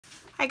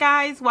Hi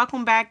guys,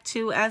 welcome back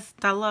to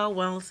Estella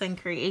Wilson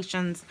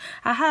Creations.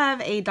 I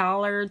have a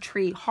Dollar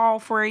Tree haul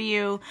for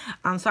you,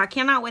 so I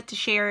cannot wait to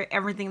share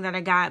everything that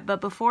I got. But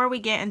before we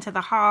get into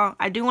the haul,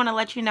 I do want to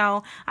let you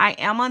know I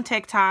am on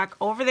TikTok.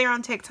 Over there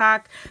on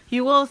TikTok,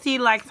 you will see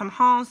like some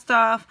haul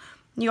stuff.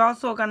 You're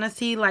also going to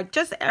see like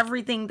just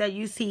everything that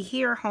you see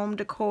here, home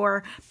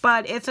decor,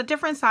 but it's a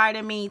different side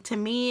of me. To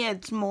me,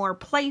 it's more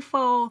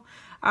playful,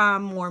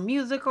 more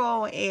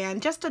musical,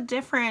 and just a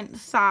different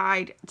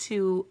side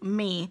to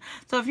me.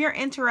 So if you're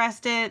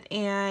interested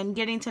in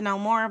getting to know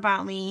more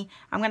about me,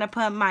 I'm going to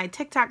put my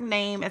TikTok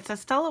name. It's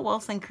Estella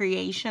Wilson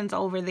Creations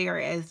over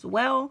there as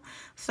well.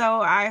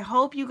 So I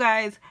hope you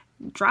guys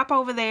drop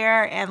over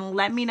there and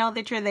let me know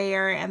that you're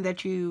there and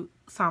that you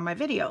saw my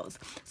videos.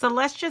 So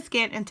let's just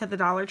get into the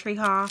Dollar Tree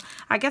haul.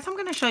 I guess I'm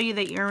going to show you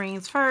the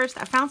earrings first.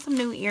 I found some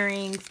new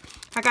earrings.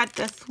 I got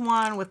this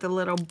one with a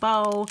little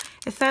bow.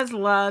 It says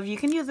love. You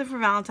can use it for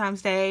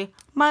Valentine's Day,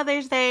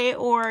 Mother's Day,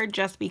 or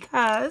just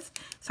because.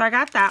 So I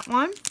got that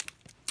one.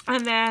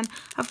 And then,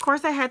 of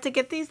course, I had to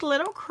get these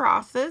little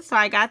crosses. So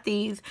I got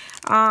these.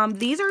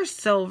 These are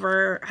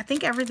silver. I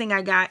think everything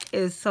I got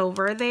is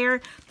silver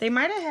there. They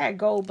might have had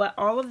gold, but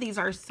all of these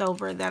are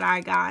silver that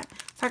I got.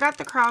 So I got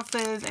the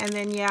crosses, and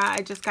then, yeah,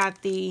 I just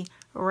got the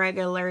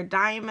regular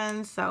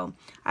diamonds. So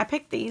I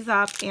picked these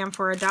up, and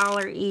for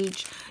 $1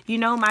 each. You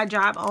know, my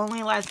job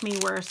only lets me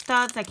wear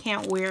studs. I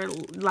can't wear,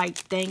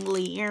 like,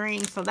 dangly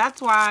earrings. So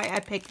that's why I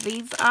picked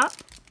these up.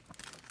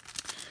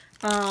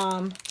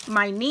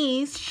 My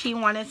niece, she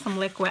wanted some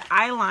liquid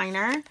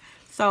eyeliner,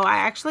 so I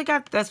actually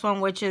got this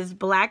one, which is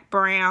black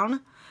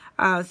brown,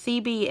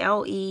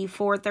 CBLE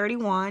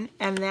 431,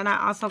 and then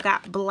I also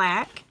got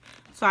black.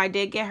 So I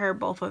did get her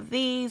both of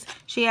these.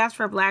 She asked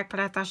for black, but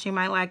I thought she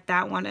might like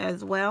that one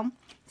as well,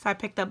 so I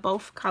picked up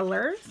both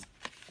colors.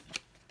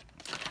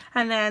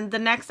 And then the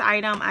next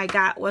item I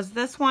got was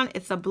this one.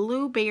 It's a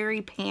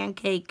blueberry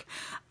pancake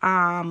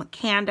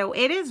candle.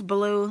 It is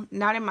blue,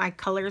 not in my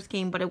color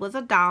scheme, but it was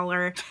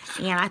 $1.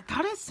 And I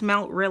thought it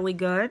smelled really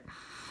good.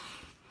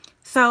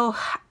 So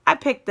I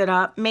picked it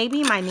up.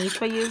 Maybe my niece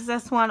will use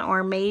this one,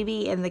 or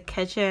maybe in the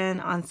kitchen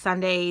on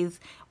Sundays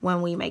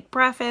when we make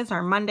breakfast,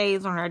 or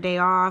Mondays on our day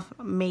off.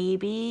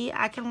 Maybe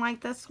I can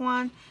like this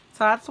one.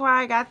 So that's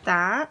why I got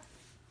that.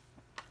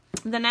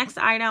 The next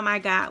item I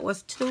got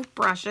was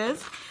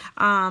toothbrushes.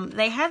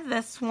 They had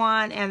this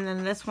one and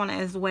then this one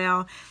as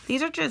well.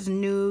 These are just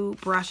new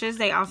brushes.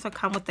 They also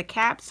come with the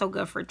cap, so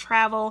good for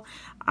travel.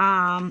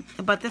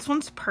 But this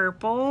one's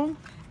purple,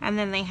 and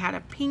then they had a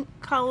pink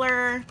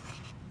color,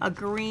 a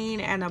green,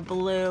 and a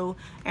blue.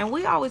 And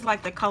we always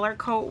like the color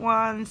code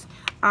ones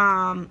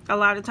a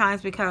lot of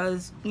times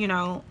because, you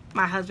know,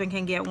 my husband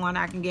can get one,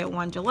 I can get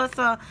one,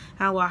 Jalissa,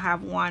 and we'll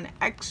have one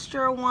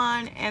extra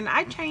one. And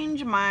I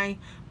change my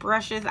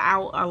brushes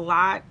out a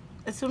lot.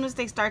 As soon as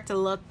they start to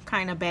look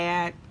kind of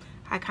bad,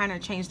 I kind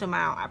of change them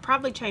out. I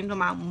probably change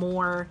them out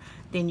more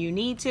than you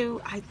need to.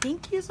 I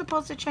think you're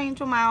supposed to change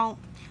them out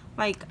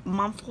like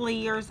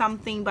monthly or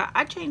something, but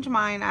I change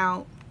mine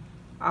out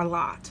a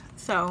lot.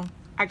 So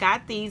I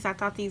got these. I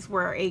thought these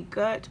were a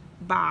good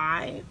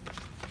buy.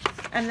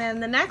 And then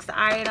the next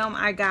item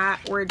I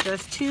got were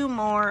just 2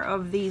 more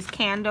of these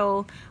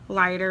candle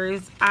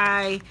lighters.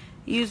 I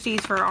use these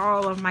for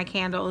all of my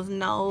candles.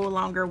 No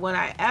longer would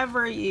I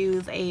ever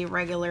use a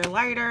regular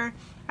lighter.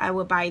 I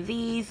would buy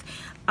these.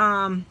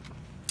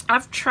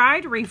 I've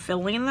tried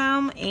refilling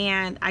them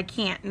and I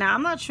can't. Now,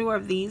 I'm not sure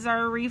if these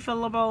are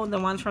refillable, the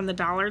ones from the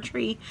Dollar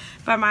Tree,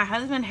 but my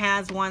husband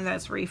has one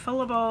that's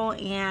refillable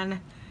and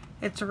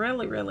it's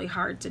really, really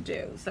hard to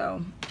do.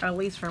 So, at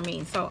least for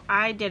me. So,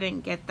 I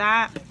didn't get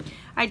that.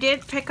 I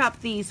did pick up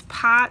these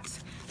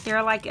pots.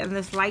 They're like in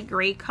this light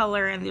gray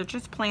color, and they're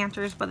just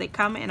planters, but they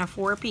come in a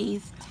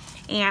 4-piece.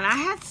 And I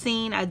had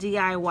seen a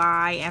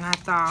DIY, and I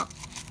thought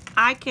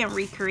I can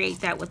recreate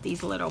that with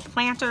these little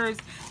planters.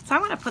 So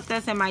I'm going to put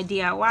this in my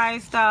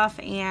DIY stuff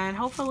and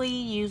hopefully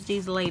use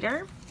these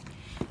later.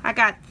 I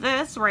got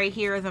this right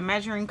here as a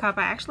measuring cup.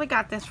 I actually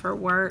got this for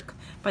work,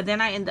 but then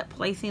I ended up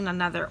placing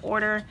another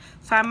order.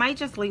 So I might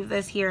just leave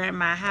this here in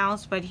my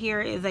house, but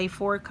here is a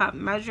 4-cup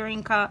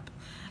measuring cup.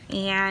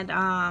 And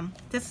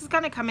this is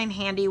going to come in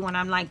handy when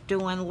I'm like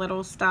doing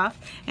little stuff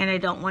and I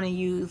don't want to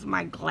use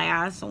my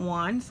glass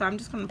one. So I'm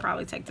just going to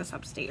probably take this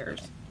upstairs.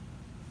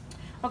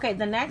 Okay,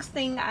 the next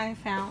thing I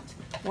found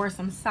were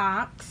some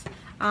socks.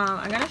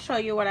 I'm going to show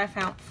you what I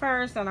found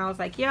first, and I was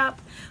like,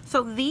 yep.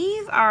 So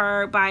these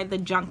are by the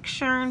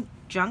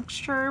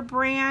Juncture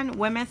brand,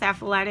 women's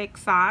athletic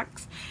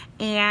socks,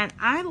 and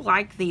I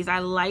like these. I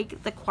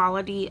like the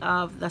quality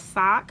of the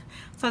sock.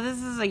 So this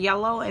is a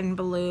yellow and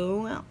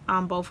blue,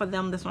 both of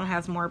them. This one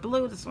has more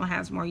blue, this one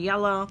has more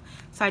yellow.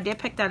 So I did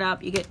pick that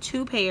up. You get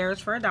 2 pairs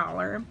for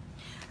 $1.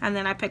 And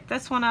then I picked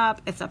this one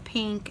up. It's a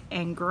pink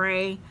and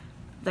gray,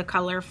 the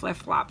color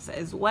flip-flops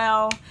as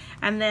well.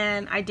 And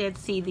then I did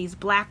see these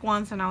black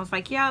ones and I was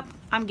like, yep,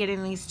 I'm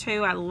getting these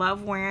too. I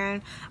love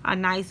wearing a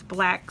nice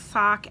black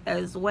sock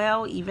as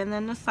well, even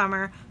in the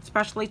summer,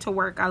 especially to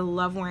work. I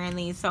love wearing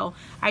these, so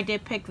I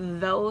did pick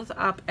those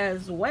up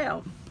as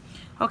well.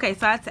 Okay,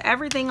 so that's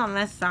everything on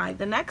this side.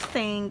 The next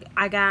thing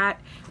I got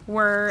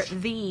were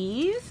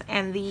these,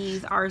 and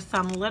these are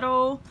some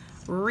little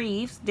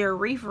wreaths. They're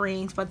wreath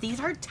rings, but these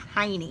are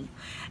tiny,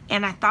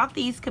 and I thought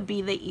these could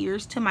be the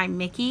ears to my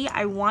Mickey.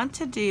 I want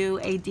to do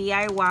a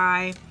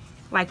DIY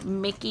like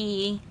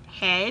Mickey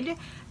head,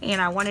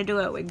 and I want to do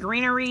it with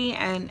greenery,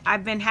 and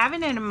I've been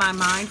having it in my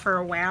mind for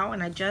a while,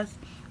 and I just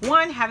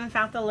haven't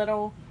found the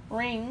little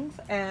rings,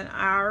 and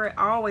I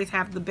always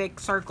have the big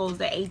circles,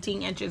 the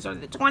 18 inches or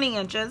the 20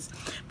 inches,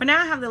 but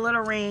now I have the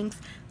little rings,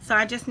 so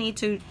I just need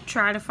to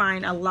try to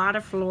find a lot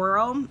of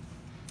floral.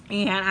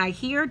 And I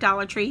hear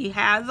Dollar Tree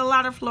has a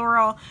lot of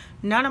floral.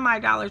 None of my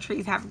Dollar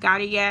Trees have got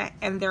it yet,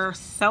 and they're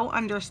so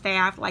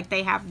understaffed, like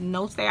they have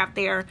no staff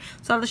there.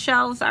 So the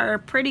shelves are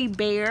pretty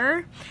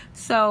bare.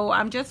 So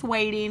I'm just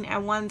waiting,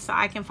 and once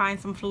I can find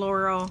some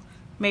floral,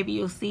 maybe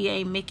you'll see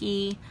a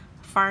Mickey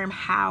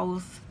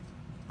farmhouse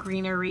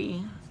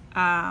greenery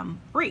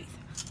wreath.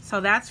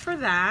 So that's for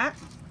that.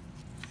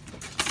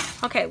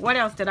 Okay, what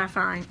else did I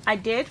find? I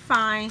did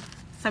find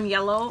some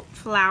yellow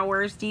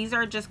flowers. These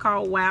are just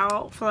called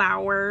wild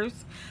flowers,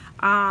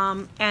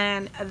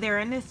 and they're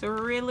in this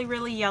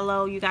really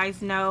yellow. You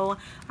guys know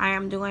I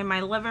am doing my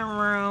living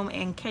room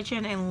and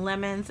kitchen in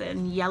lemons,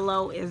 and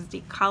yellow is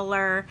the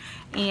color,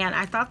 and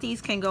I thought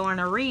these can go in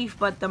a wreath,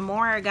 but the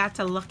more I got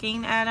to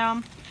looking at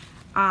them,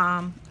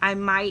 I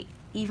might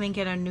even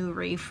get a new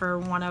wreath for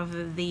one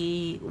of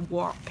the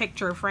wall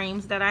picture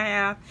frames that I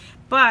have,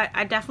 but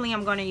I definitely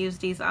am going to use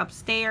these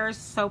upstairs.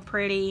 So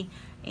pretty,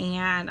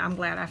 and I'm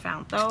glad I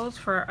found those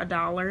for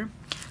 $1.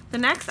 The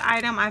next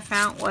item I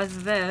found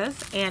was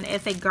this, and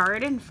it's a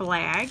garden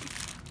flag,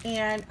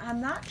 and I'm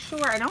not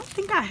sure, I don't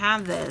think I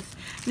have this.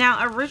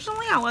 Now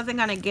originally I wasn't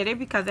going to get it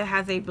because it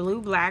has a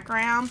blue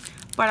background,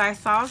 but I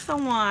saw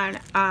someone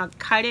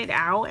cut it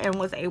out and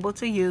was able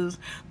to use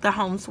the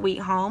Home Sweet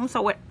Home.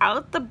 So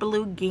without the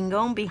blue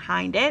gingham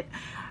behind it,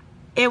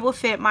 it will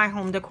fit my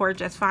home decor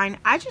just fine.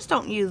 I just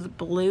don't use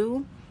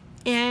blue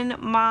in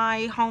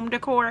my home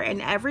decor,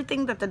 and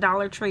everything that the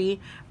Dollar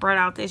Tree brought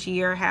out this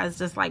year has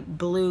just like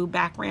blue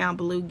background,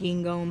 blue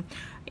gingham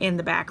in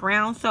the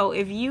background. So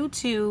if you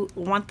too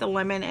want the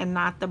lemon and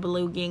not the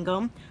blue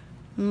gingham,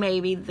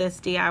 maybe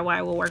this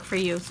DIY will work for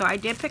you. So I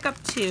did pick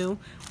up two,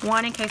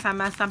 one in case I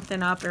mess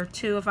something up, or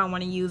two if I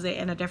want to use it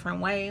in a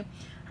different way.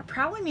 I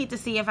probably need to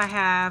see if I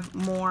have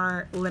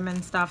more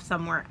lemon stuff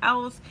somewhere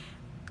else.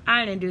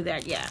 I didn't do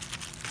that yet.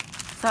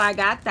 So I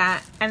got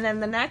that. And then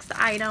the next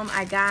item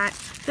I got,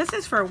 this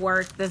is for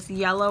work, this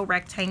yellow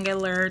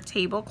rectangular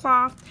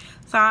tablecloth.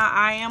 So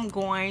I am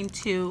going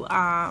to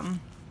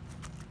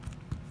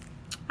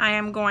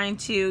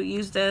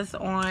use this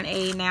on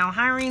a now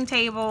hiring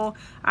table.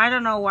 I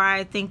don't know why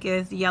I think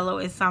yellow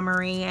is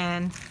summery,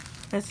 and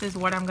this is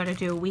what I'm going to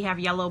do. We have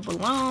yellow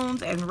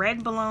balloons and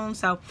red balloons,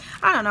 so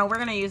I don't know. We're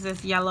going to use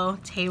this yellow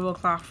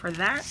tablecloth for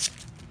that.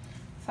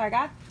 So I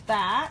got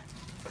that,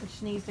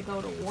 which needs to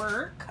go to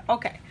work.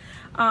 Okay.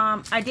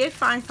 I did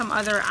find some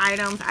other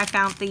items. I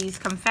found these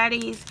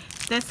confettis.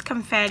 This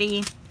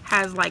confetti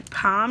has like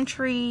palm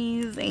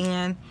trees,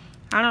 and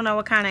I don't know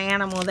what kind of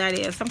animal that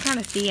is. Some kind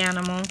of sea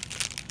animal.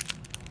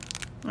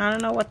 I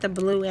don't know what the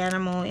blue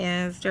animal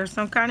is. There's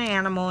some kind of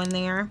animal in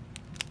there.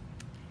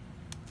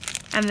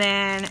 And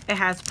then it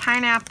has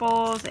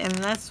pineapples in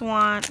this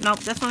one. Nope,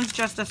 this one's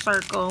just a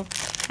circle.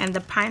 And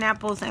the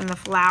pineapples and the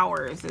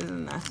flowers is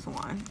in this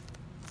one.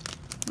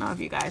 I don't know if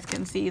you guys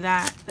can see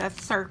that.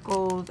 That's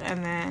circles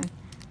and then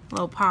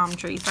little palm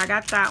trees. So I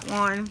got that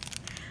one.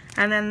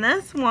 And then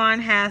this one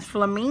has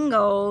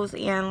flamingos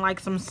and like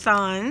some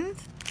suns.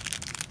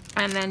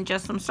 And then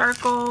just some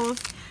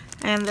circles.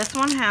 And this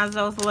one has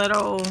those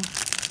little,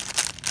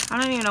 I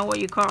don't even know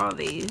what you call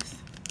these.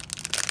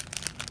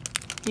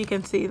 You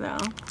can see though.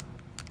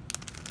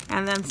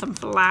 And then some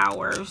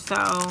flowers.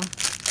 So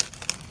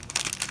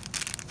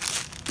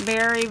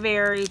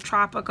very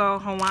tropical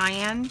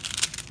Hawaiian.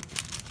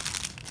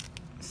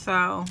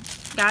 So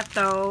got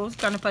those.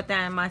 Gonna put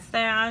that in my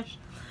stash.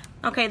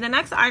 Okay, the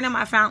next item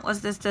I found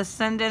was this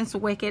Descendants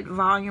Wicked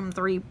Volume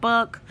 3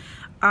 book.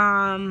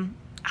 I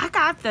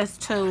got this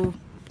too.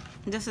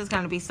 This is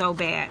gonna be so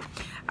bad.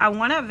 I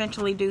want to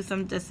eventually do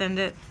some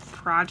Descendant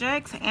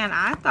projects, and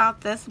I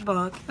thought this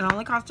book, it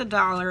only cost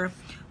 $1,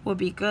 would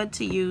be good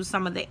to use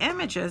some of the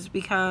images,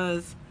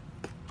 because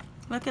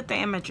look at the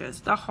images.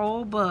 The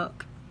whole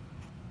book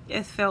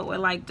is filled with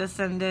like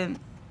Descendant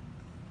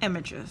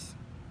images.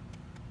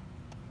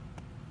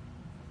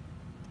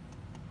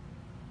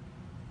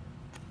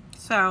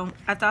 So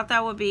I thought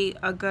that would be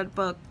a good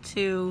book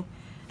to,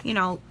 you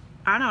know,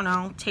 I don't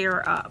know,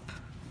 tear up.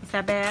 Is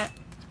that bad?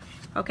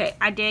 Okay,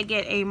 I did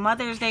get a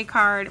Mother's Day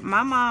card.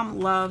 My mom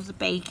loves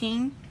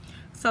baking.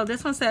 So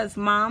this one says,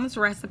 Mom's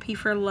Recipe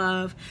for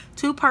Love.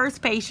 2 parts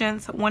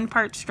patience, 1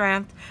 part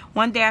strength,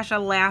 1 dash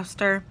of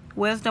laughter,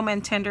 wisdom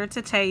and tender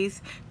to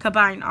taste.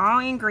 Combine all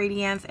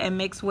ingredients and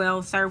mix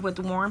well. Serve with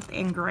warmth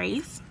and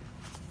grace.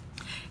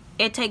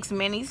 It takes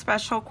many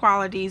special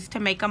qualities to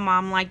make a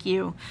mom like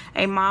you.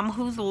 A mom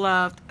who's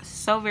loved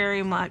so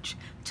very much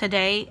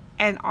today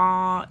and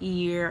all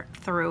year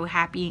through.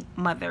 Happy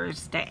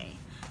Mother's Day.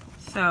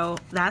 So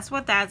that's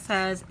what that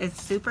says.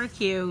 It's super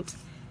cute.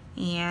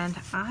 And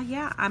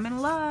yeah, I'm in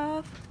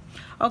love.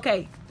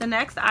 Okay, the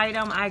next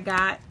item I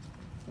got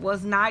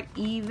was not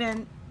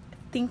even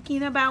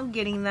thinking about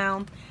getting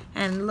them.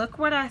 And look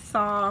what I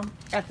saw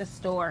at the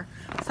store.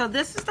 So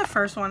this is the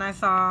first one I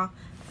saw.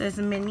 This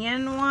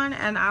Minion one.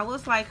 And I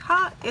was like,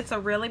 huh, it's a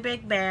really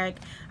big bag.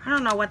 I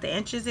don't know what the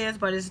inches is,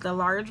 but it's the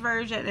large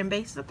version. And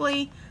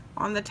basically,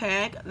 on the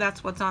tag,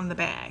 that's what's on the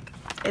bag.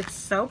 It's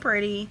so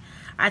pretty.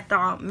 I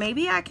thought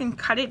maybe I can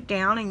cut it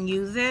down and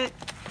use it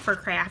for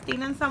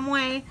crafting in some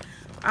way,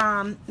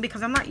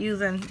 because I'm not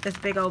using this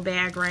big old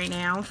bag right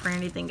now for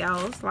anything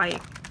else.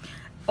 Like,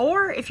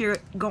 or if you're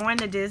going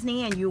to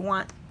Disney and you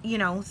want, you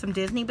know, some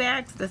Disney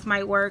bags, this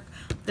might work.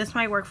 This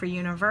might work for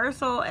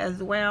Universal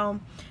as well,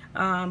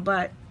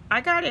 but I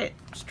got it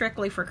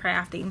strictly for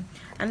crafting.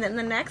 And then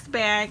the next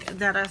bag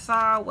that I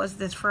saw was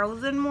this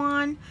Frozen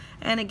one,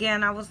 and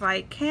again I was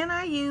like, can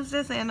I use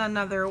this in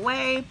another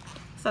way?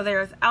 So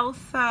there's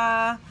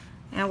Elsa,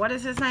 and what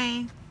is his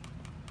name?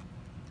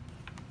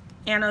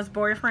 Anna's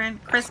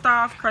boyfriend,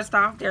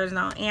 Kristoff. There's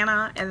no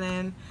Anna, and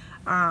then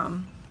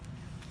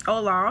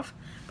Olaf.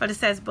 But it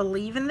says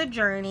believe in the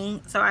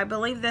journey. So I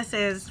believe this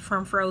is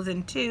from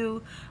Frozen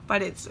 2,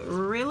 but it's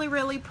really,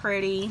 really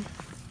pretty.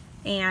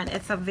 And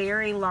it's a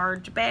very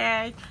large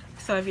bag.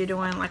 So if you're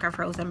doing like a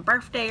Frozen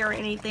birthday or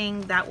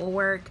anything, that will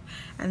work.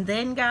 And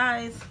then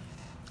guys,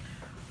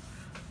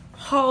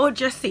 hold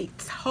your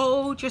seats.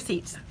 Hold your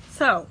seats.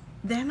 So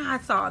then I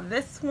saw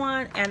this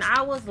one and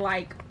I was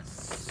like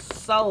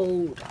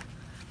sold.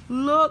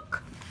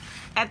 Look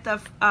at the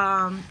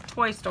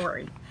Toy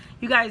Story.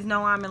 You guys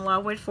know I'm in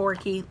love with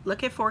Forky.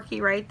 Look at Forky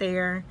right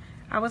there.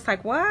 I was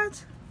like,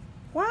 what?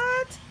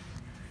 What?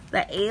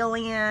 The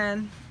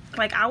alien.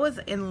 Like, I was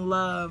in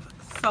love.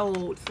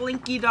 Sold.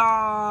 Slinky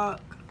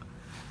Dog.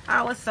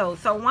 I was sold.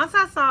 So once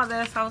I saw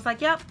this, I was like,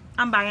 yep,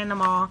 I'm buying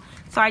them all.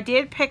 So I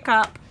did pick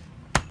up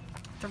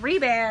 3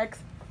 bags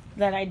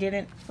that I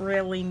didn't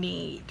really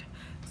need.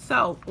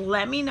 So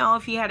let me know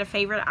if you had a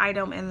favorite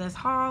item in this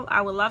haul.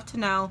 I would love to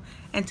know.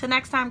 Until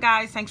next time,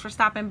 guys, thanks for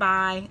stopping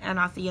by, and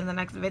I'll see you in the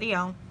next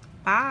video.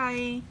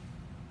 Bye.